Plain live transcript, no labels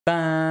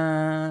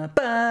Ba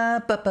ba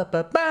ba ba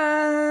ba ba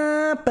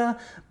ba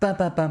ba ba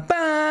ba ba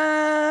ba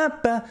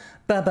ba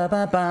ba ba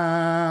ba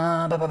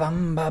ba ba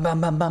bum ba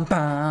bum bum bum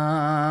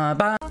ba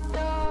ba.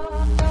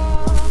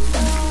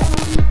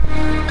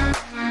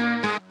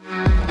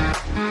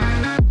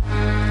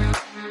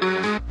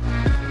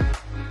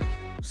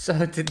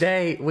 So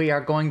today we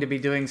are going to be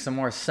doing some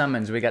more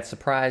summons. We got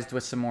surprised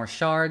with some more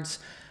shards.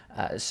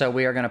 So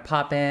we are going to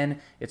pop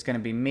in. It's going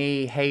to be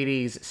me,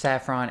 Hades,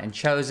 Saffron, and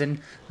Chosen.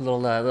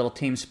 Little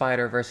Team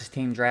Spider versus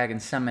Team Dragon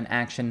summon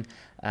action.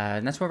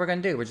 And that's what we're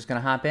going to do. We're just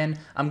going to hop in.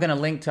 I'm going to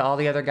link to all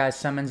the other guys'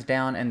 summons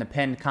down in the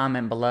pinned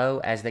comment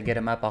below. As they get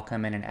them up, I'll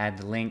come in and add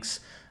the links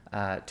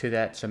to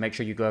that. So make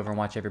sure you go over and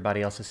watch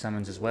everybody else's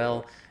summons as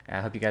well.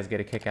 I hope you guys get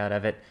a kick out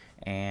of it.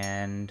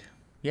 And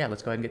yeah,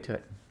 let's go ahead and get to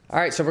it. All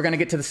right, so we're going to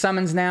get to the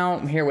summons now.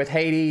 I'm here with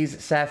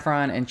Hades,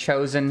 Saffron, and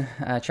Chosen.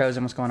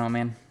 Chosen, what's going on,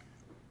 man?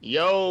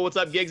 Yo, what's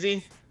up,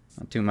 Gigsy?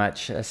 Not too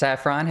much.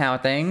 Saffron, how are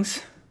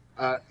things?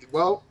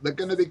 Well, they're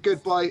going to be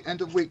good by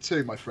end of week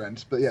 2, my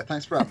friend. But yeah,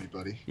 thanks for having me,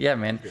 buddy. Yeah,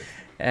 man. Good.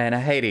 And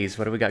Hades,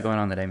 what do we got going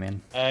on today,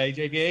 man?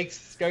 JGigs,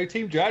 let's go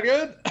Team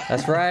Dragon.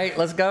 That's right,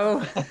 let's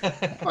go.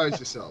 Pose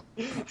yourself.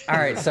 All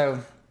right, so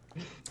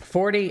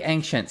 40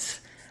 Ancients.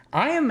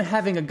 I am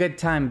having a good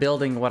time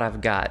building what I've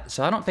got,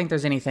 so I don't think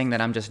there's anything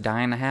that I'm just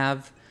dying to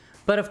have.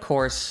 But of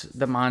course,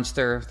 the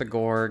Monster, the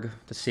Gorg,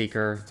 the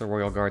Seeker, the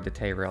Royal Guard, the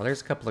Tayrail.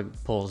 There's a couple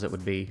of pulls that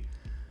would be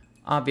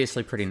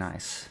obviously pretty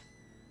nice.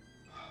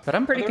 But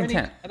I'm pretty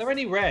content. Are there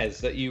any rares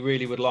that you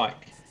really would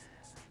like?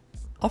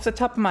 Off the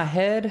top of my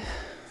head,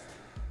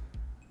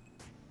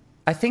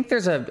 I think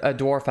there's a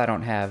dwarf I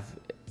don't have.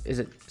 Is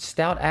it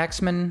Stout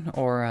Axeman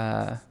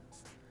or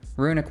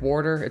Runic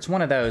Warder? It's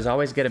one of those. I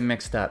always get them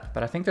mixed up.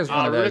 But I think there's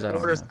one of those I don't have.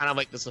 Runic Warder is kind of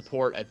like the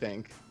support, I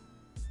think.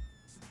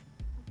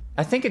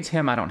 I think it's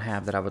him I don't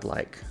have that I would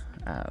like,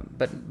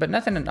 but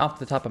nothing off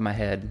the top of my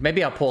head.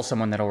 Maybe I'll pull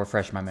someone that'll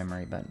refresh my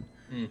memory, but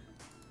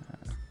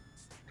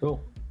cool.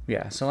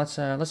 Yeah. So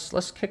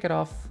let's kick it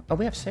off. Oh,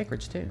 we have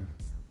Sacreds too.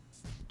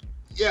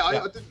 Yeah,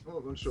 I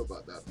wasn't sure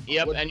about that.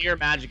 Yep, and you're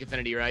Magic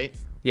Affinity, right?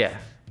 Yeah.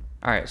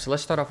 All right. So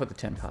let's start off with the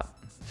 10 pop.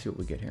 See what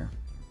we get here.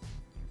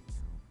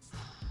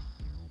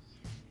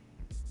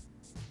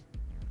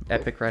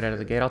 Epic right out of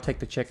the gate. I'll take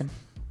the chicken.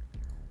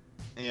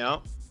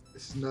 Yep.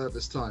 It's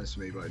nervous times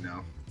for me right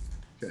now.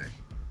 Okay.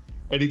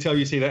 Anytime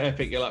you see that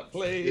epic, you're like,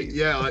 please.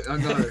 Yeah, I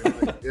know.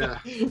 Like, yeah.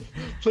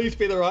 Please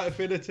be the right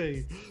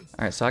affinity.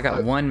 All right, so I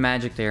got one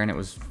magic there, and it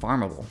was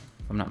farmable,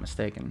 if I'm not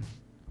mistaken.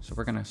 So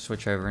we're gonna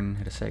switch over and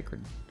hit a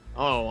sacred.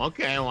 Oh,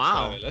 okay.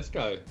 Wow. Let's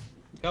go.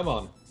 Come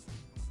on.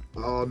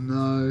 Oh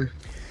no.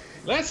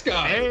 Let's go.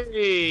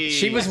 Hey.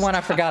 She was one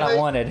I forgot I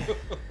wanted.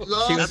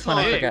 She was one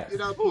I forgot.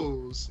 In our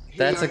pools,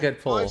 That's a good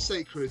pull. 5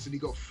 sacreds and he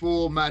got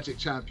 4 magic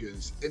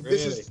champions. And Really?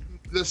 This is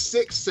the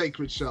 6th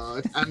sacred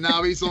shard, and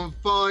now he's on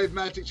 5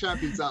 magic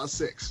champions out of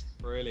 6.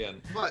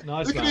 Brilliant. Right,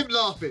 Nice. look at him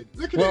laughing.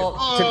 Look at Well, him.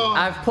 Oh.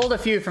 I've pulled a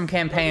few from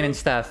campaign and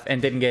stuff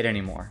and didn't get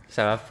any more.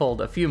 So I've pulled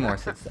a few more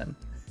since then.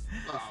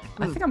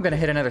 I think I'm going to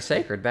hit another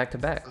sacred back to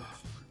back.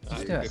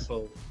 That is do a it. good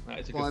pull. That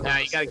is a good Why pull. Now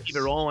you gotta keep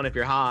it rolling if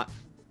you're hot.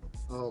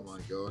 Oh my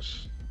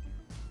gosh.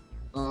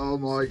 Oh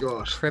my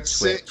gosh. Crypt 6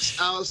 switch.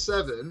 out of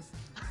 7.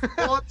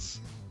 What?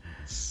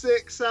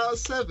 6 out of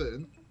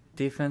 7?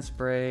 Defense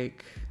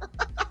break.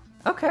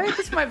 Okay,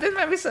 there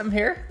might be something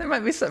here. There might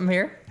be something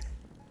here.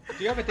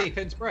 Do you have a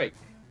defense break?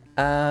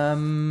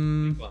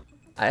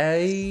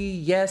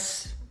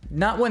 Yes.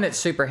 Not one that's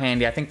super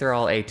handy. I think they're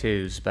all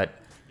A2s, but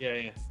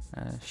Yeah.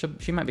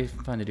 she might be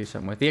fun to do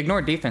something with. The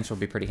ignore defense will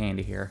be pretty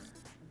handy here.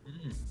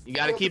 You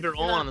gotta keep it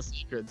rolling on the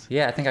secrets.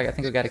 Yeah, I think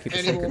we got to keep the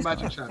Any more secrets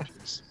magic going.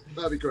 champions?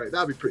 That'd be great.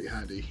 That'd be pretty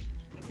handy.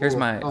 Here's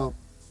my. Oh,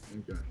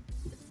 okay.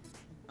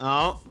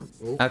 Oh.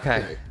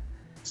 Okay.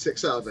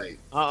 6 out of 8.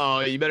 Uh-oh.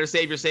 You better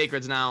save your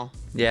sacreds now.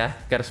 Yeah,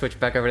 got to switch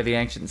back over to the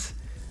ancients.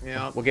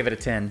 Yeah. We'll give it a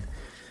 10.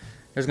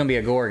 There's gonna be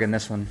a Gorg in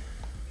this one.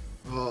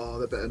 Oh,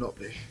 there better not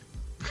be.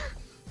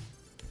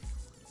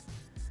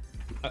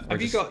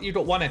 Have you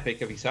got one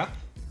epic, have you, Saf,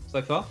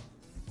 so far?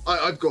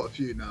 I've got a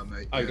few now,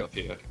 mate. Oh, you got a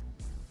few. Okay.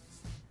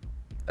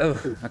 Oh,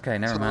 okay,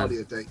 never It's mind. hardly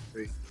a day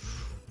 3.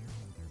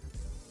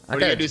 What are you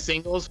gonna do,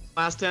 singles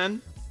last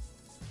 10?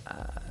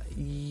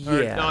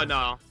 Yeah. Or,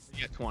 no.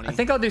 Yeah, 20. I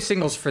think I'll do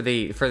singles for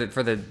the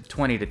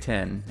 20 to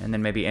 10, and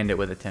then maybe end it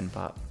with a 10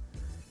 pop.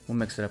 We'll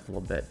mix it up a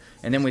little bit,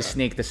 and then we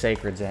sneak the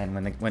sacreds in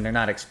when they're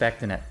not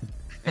expecting it.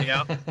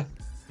 Yep.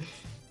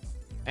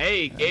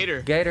 Hey,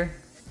 Gator. Gator,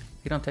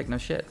 you don't take no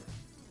shit.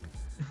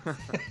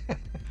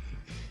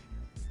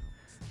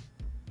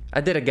 I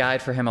did a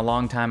guide for him a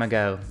long time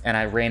ago, and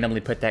I randomly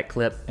put that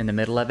clip in the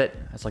middle of it.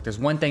 I was like, there's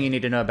one thing you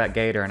need to know about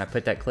Gator, and I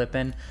put that clip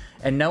in,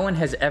 and no one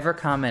has ever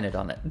commented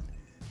on it.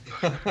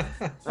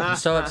 I'm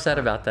so upset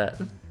about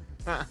that.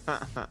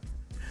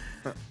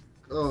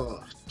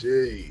 Oh,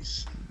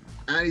 jeez.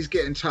 And he's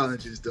getting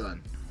challenges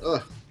done.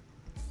 Ugh.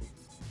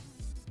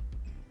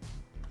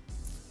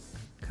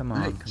 Come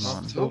on, come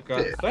on. Top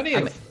tip. Plenty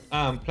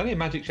of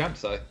magic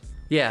champs though.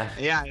 Yeah.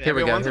 Yeah, Here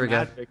we go. everyone's Here a we go.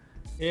 Magic.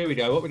 Here we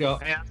go. What we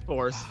got? Yeah, of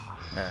course.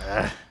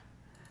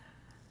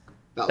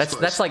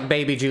 That's like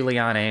baby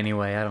Juliana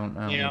anyway. I don't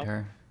need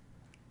her.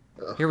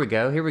 Here we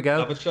go. Here we go.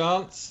 Have a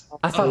chance.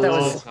 I thought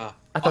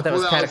that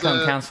was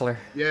Catacomb Counselor.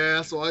 Yeah,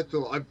 that's what I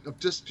thought. I've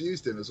just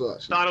fused him as well.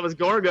 Actually. Thought it was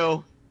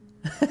Gorgo.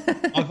 I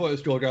thought it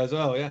was Gorgo as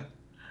well. Yeah.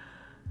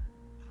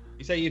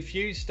 You say you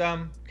fused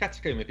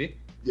Catacomb, have you?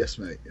 Yes,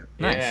 mate. Yeah.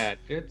 Nice.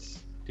 Yeah.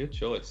 Good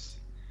choice.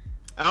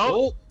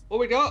 Oh, what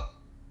we got?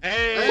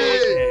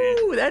 hey.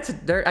 Ooh, that's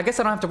dirt. I guess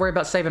I don't have to worry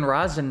about saving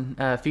Rosin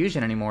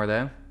fusion anymore,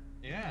 though.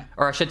 Yeah.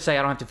 Or I should say,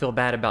 I don't have to feel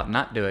bad about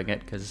not doing it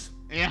because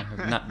Yeah. I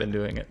have not been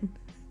doing it.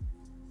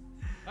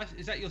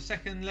 Is that your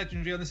second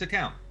legendary on this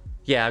account?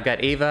 Yeah, I've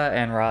got Eva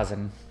and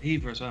Rosin.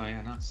 Eva as well.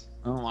 Yeah, nice.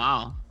 Oh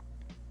wow.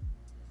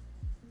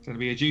 It's gonna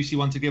be a juicy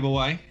one to give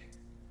away.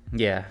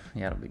 Yeah,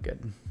 it'll be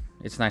good.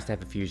 It's nice to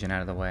have a fusion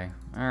out of the way.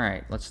 All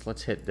right,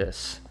 let's hit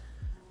this.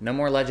 No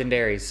more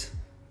legendaries.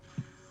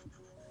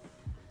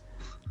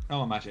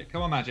 Come on, Magic.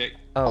 Come on, Magic.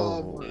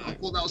 Oh. I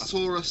thought that was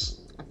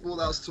Taurus. I thought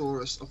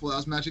that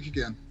was Magic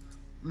again.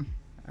 All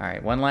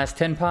right, one last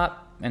 10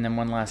 pop, and then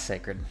one last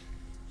Sacred.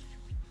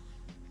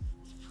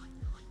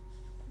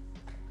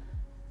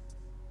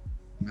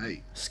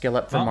 Mate. Skill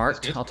up for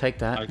Marked. I'll take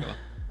that. Okay.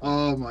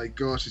 Oh my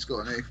gosh, he's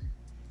got an E.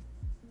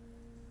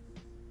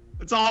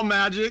 It's all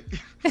magic.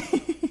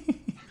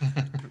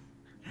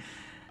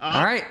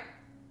 All right.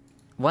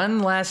 One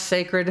last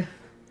Sacred.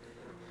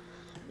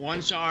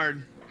 One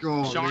shard.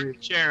 God,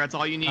 Shard chair. That's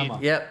all you need. Come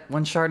on. Yep,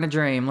 one shard in a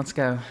dream. Let's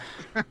go.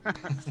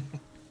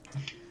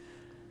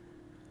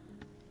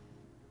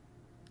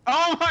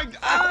 Oh my god!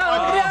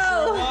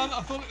 Oh,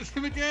 I thought it was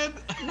him again.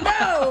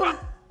 no!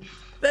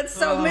 That's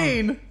so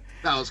mean.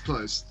 that was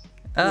close.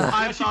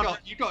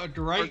 You got a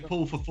great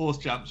pull for force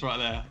jumps right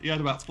there. You had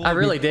about 4. I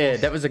really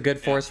did. That was a good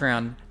force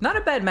round. Not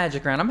a bad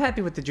magic round. I'm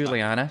happy with the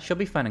Juliana. She'll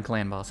be fun in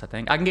Clan Boss, I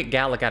think. I can get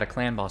Gallic out of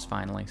Clan Boss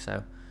finally,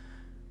 so.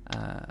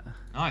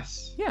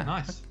 Nice. Yeah,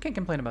 Nice. I can't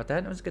complain about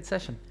that. It was a good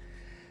session.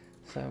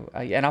 So,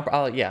 and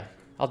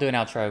I'll do an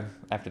outro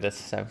after this.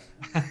 So.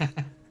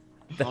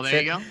 Well,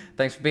 there you go.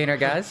 Thanks for being here,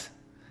 guys.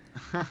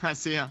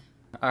 See ya.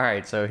 All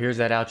right, so here's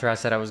that outro I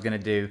said I was going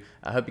to do.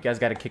 I hope you guys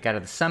got a kick out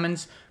of the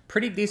summons.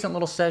 Pretty decent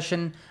little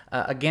session.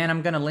 Again,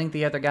 I'm going to link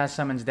the other guys'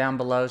 summons down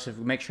below, so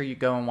make sure you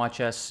go and watch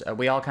us.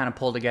 We all kind of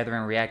pulled together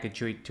and reacted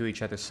to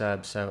each other's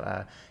subs,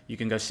 so you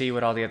can go see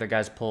what all the other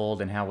guys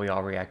pulled and how we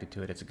all reacted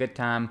to it. It's a good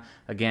time.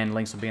 Again,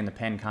 links will be in the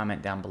pinned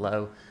comment down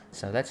below.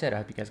 So that's it. I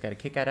hope you guys got a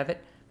kick out of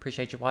it.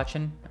 Appreciate you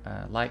watching.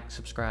 Like,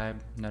 subscribe,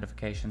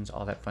 notifications,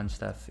 all that fun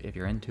stuff if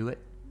you're into it.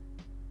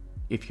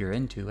 And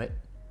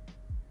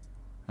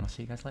I'll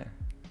see you guys later.